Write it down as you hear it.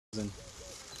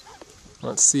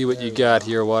Let's see what you got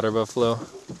here, water buffalo.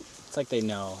 It's like they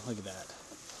know. Look at that.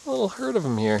 A little herd of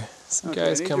them here. Some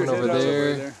guys coming over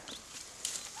there.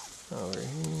 Over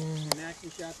here. An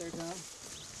action shot there, Tom?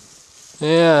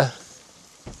 Yeah.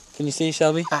 Can you see,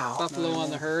 Shelby? Ow. Buffalo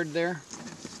on the herd there.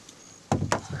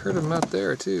 I heard them out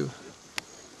there too.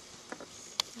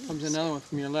 Comes another one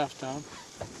from your left, Tom.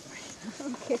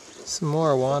 Okay. Some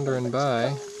more wandering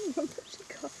by.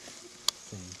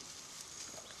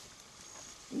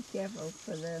 Be careful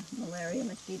for the malaria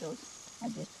mosquitoes. I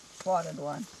just swatted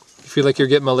one. You feel like you're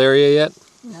getting malaria yet?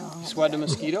 No. You swatted a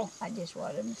mosquito? I just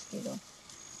swatted a mosquito.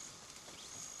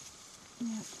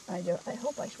 Yeah, I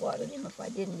hope I swatted him. If I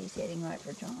didn't, he's heading right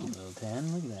for Tom. Little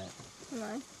tan, look at that. Am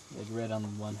I? Like red on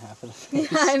one half of the face.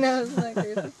 Yeah, I know. It's not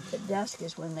crazy. The dusk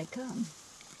is when they come.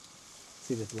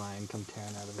 See this lion come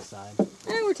tearing out of the side.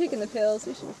 We're taking the pills.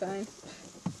 We should be fine.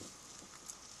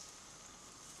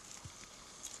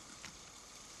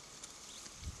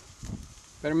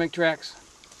 Better make tracks.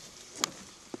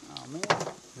 Oh man.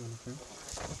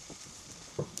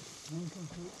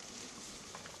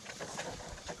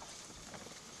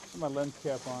 Put my lens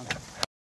cap on.